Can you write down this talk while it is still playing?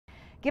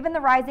Given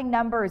the rising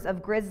numbers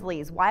of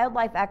grizzlies,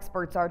 wildlife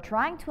experts are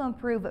trying to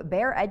improve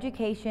bear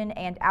education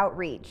and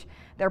outreach.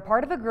 They're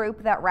part of a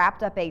group that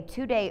wrapped up a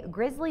two-day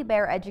Grizzly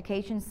Bear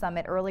Education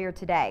Summit earlier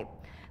today.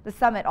 The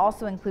summit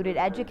also included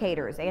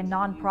educators and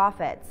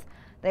nonprofits.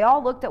 They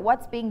all looked at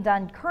what's being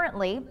done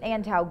currently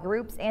and how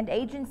groups and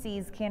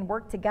agencies can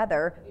work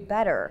together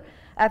better.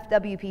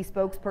 FWP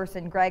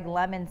spokesperson Greg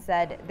Lemon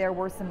said there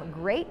were some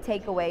great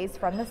takeaways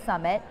from the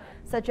summit,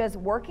 such as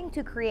working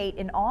to create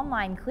an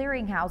online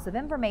clearinghouse of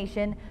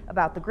information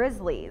about the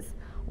grizzlies.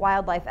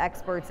 Wildlife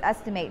experts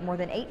estimate more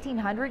than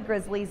 1,800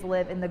 grizzlies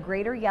live in the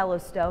greater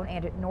Yellowstone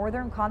and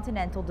northern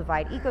Continental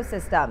Divide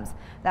ecosystems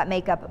that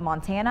make up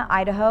Montana,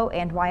 Idaho,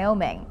 and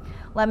Wyoming.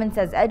 Lemon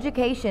says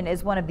education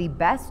is one of the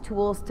best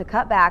tools to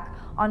cut back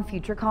on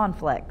future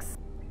conflicts.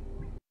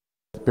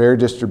 Bear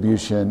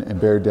distribution and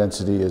bear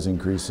density is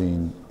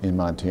increasing in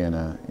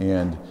Montana,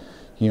 and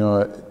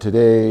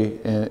today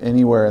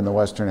anywhere in the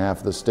western half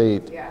of the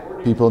state,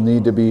 people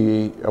need to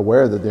be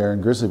aware that they're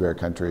in grizzly bear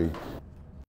country.